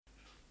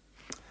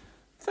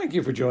Thank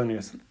you for joining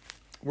us.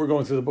 We're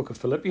going through the book of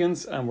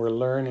Philippians and we're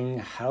learning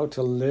how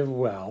to live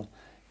well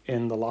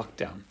in the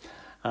lockdown.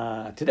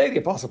 Today, the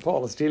Apostle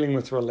Paul is dealing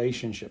with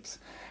relationships.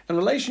 And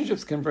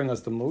relationships can bring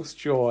us the most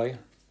joy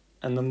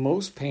and the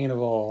most pain of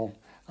all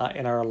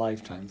in our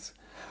lifetimes.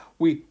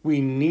 We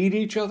need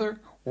each other,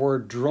 we're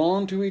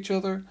drawn to each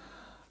other,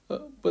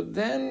 but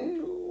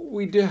then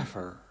we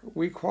differ,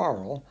 we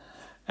quarrel,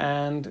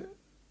 and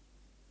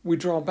we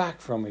draw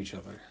back from each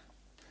other.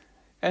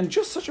 And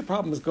just such a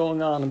problem is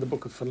going on in the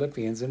book of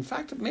Philippians. In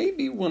fact, it may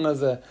be one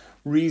of the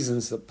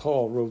reasons that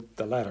Paul wrote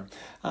the letter.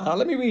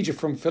 Let me read you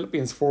from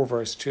Philippians 4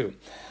 verse 2.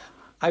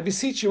 I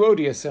beseech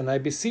Euodias and I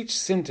beseech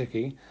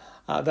Syntyche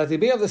that they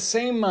be of the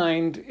same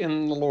mind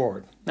in the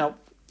Lord. Now,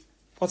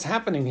 what's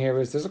happening here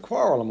is there's a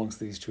quarrel amongst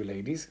these two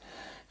ladies,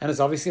 and it's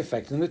obviously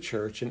affecting the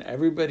church, and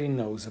everybody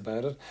knows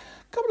about it.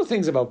 A couple of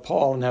things about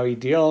Paul and how he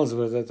deals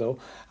with it, though.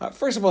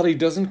 First of all, he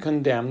doesn't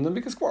condemn them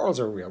because quarrels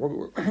are real.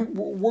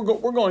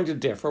 We're going to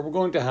differ. We're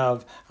going to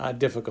have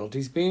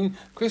difficulties. Being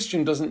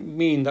Christian doesn't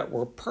mean that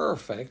we're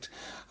perfect,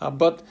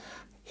 but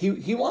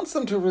he wants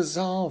them to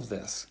resolve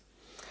this.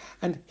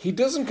 And he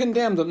doesn't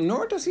condemn them,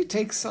 nor does he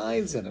take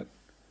sides in it.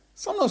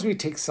 Sometimes we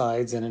take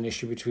sides in an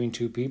issue between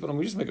two people and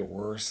we just make it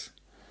worse,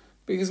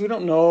 because we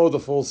don't know the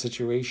full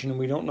situation and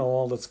we don't know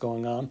all that's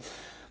going on.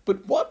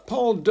 But what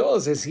Paul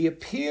does is he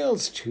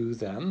appeals to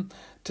them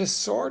to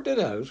sort it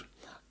out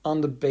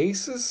on the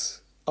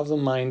basis of the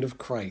mind of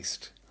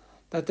Christ,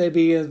 that they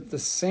be of the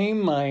same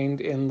mind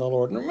in the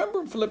Lord. And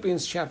remember in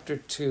Philippians chapter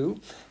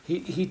 2,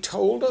 he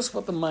told us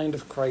what the mind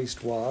of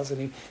Christ was,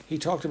 and he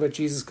talked about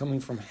Jesus coming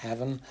from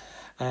heaven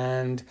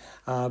and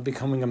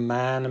becoming a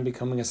man and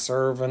becoming a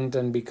servant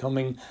and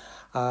becoming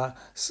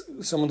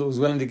someone that was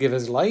willing to give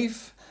his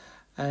life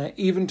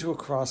even to a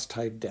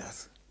cross-type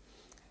death.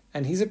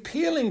 And he's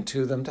appealing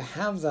to them to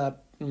have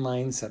that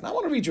mindset. And I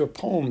want to read you a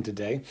poem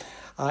today.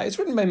 It's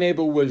written by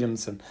Mabel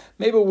Williamson.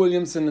 Mabel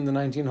Williamson in the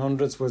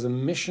 1900s was a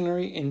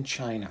missionary in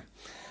China.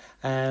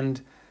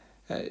 And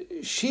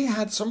she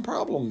had some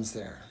problems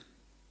there.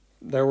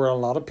 There were a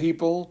lot of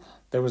people.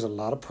 There was a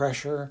lot of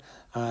pressure.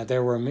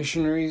 There were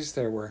missionaries.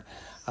 There were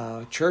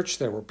church.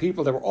 There were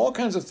people. There were all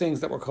kinds of things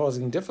that were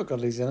causing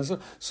difficulties in it.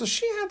 So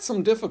she had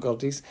some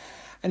difficulties.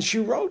 And she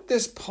wrote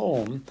this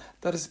poem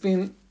that has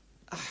been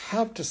a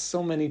help to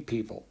so many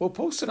people. We'll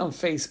post it on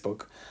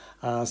Facebook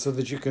so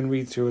that you can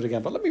read through it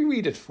again. But let me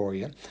read it for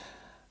you.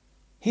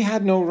 He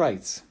had no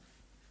rights.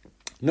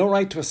 No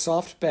right to a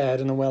soft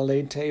bed and a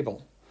well-laid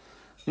table.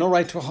 No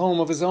right to a home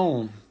of his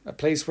own, a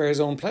place where his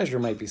own pleasure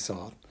might be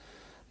sought.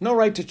 No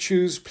right to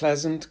choose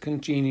pleasant,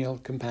 congenial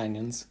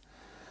companions,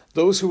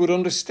 those who would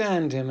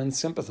understand him and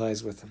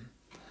sympathize with him.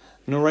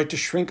 No right to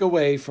shrink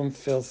away from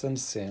filth and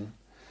sin,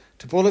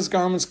 to pull his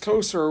garments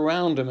closer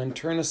around him and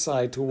turn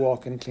aside to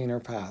walk in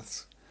cleaner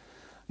paths.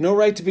 No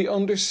right to be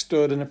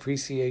understood and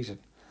appreciated.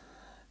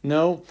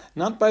 No,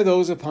 not by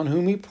those upon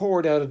whom he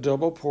poured out a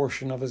double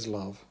portion of his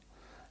love.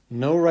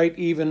 No right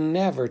even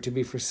never to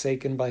be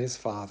forsaken by his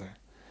Father.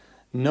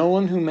 No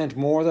one who meant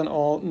more than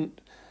all,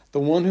 the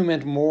one who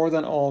meant more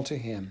than all to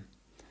him.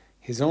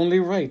 His only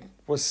right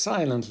was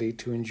silently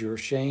to endure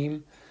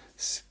shame,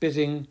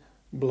 spitting,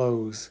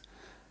 blows,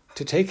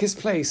 to take his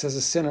place as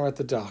a sinner at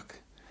the dock,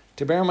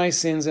 to bear my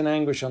sins in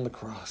anguish on the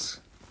cross.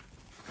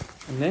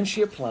 And then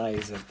she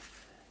applies it.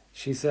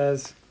 She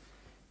says,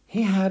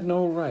 he had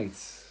no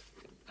rights,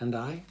 and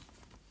I?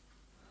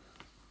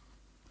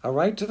 A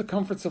right to the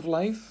comforts of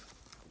life?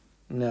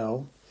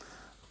 No,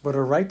 but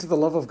a right to the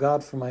love of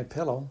God for my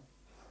pillow.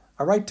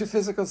 A right to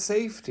physical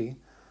safety?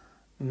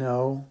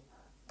 No,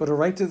 but a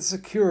right to the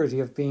security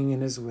of being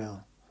in his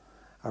will.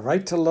 A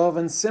right to love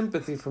and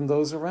sympathy from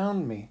those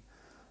around me?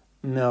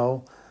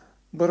 No,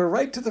 but a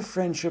right to the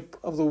friendship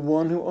of the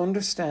one who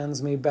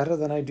understands me better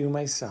than I do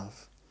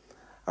myself.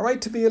 A right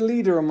to be a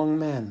leader among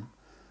men?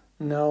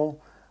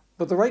 No,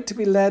 but the right to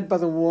be led by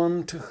the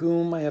one to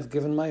whom I have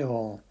given my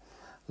all,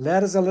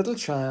 led as a little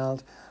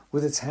child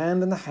with its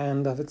hand in the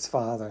hand of its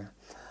father.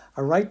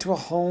 A right to a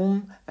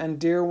home and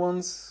dear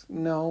ones?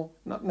 No,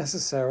 not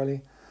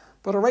necessarily,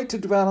 but a right to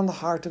dwell in the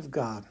heart of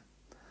God.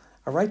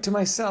 A right to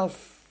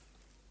myself?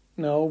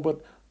 No,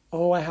 but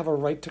I have a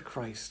right to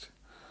Christ.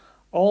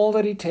 All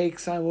that he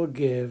takes I will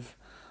give,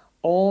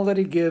 all that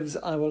he gives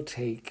I will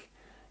take.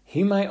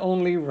 He my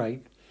only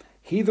right,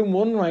 he the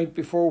one right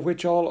before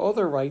which all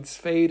other rights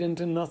fade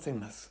into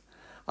nothingness.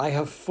 I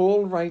have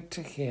full right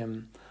to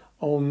him,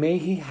 may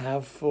he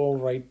have full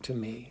right to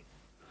me.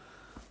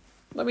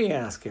 Let me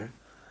ask you,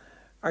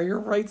 are your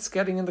rights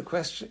getting in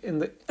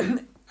the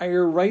are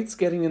your rights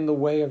getting in the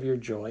way of your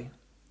joy?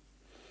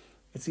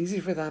 It's easy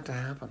for that to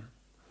happen.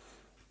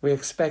 We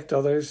expect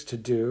others to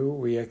do.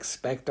 We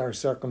expect our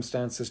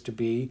circumstances to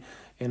be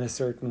in a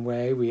certain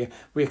way. We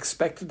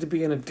expect it to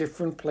be in a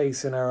different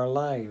place in our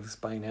lives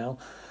by now.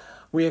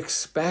 We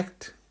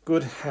expect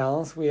good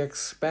health. We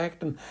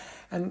expect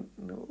and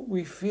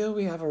we feel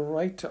we have a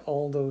right to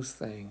all those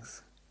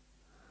things.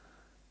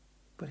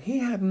 But he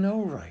had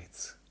no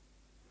rights.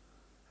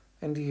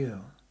 And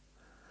you?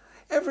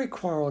 Every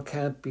quarrel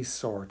can't be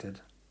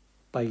sorted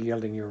by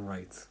yielding your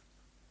rights.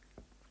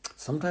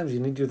 Sometimes you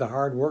need to do the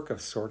hard work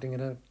of sorting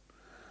it out,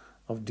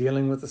 of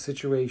dealing with the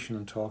situation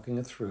and talking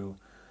it through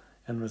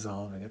and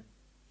resolving it.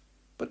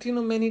 But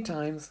many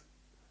times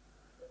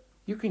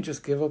you can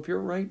just give up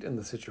your right in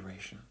the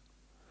situation.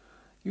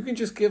 You can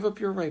just give up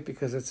your right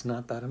because it's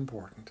not that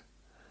important.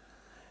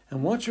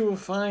 And what you will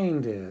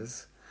find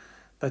is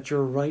that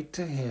your right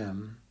to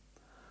him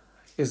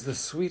is the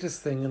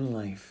sweetest thing in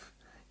life,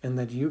 and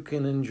that you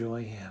can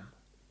enjoy him.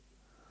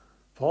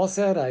 Paul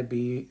said, I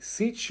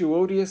beseech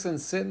Euodias and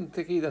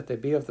Syntyche that they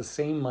be of the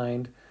same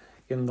mind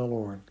in the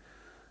Lord.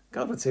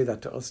 God would say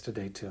that to us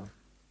today too.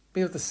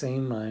 Be of the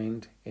same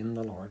mind in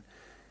the Lord.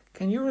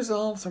 Can you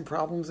resolve some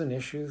problems and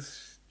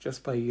issues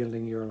just by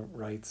yielding your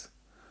rights?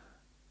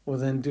 Well,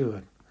 then do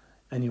it,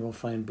 and you will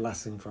find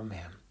blessing from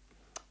him.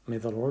 May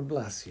the Lord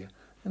bless you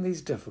in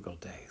these difficult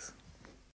days.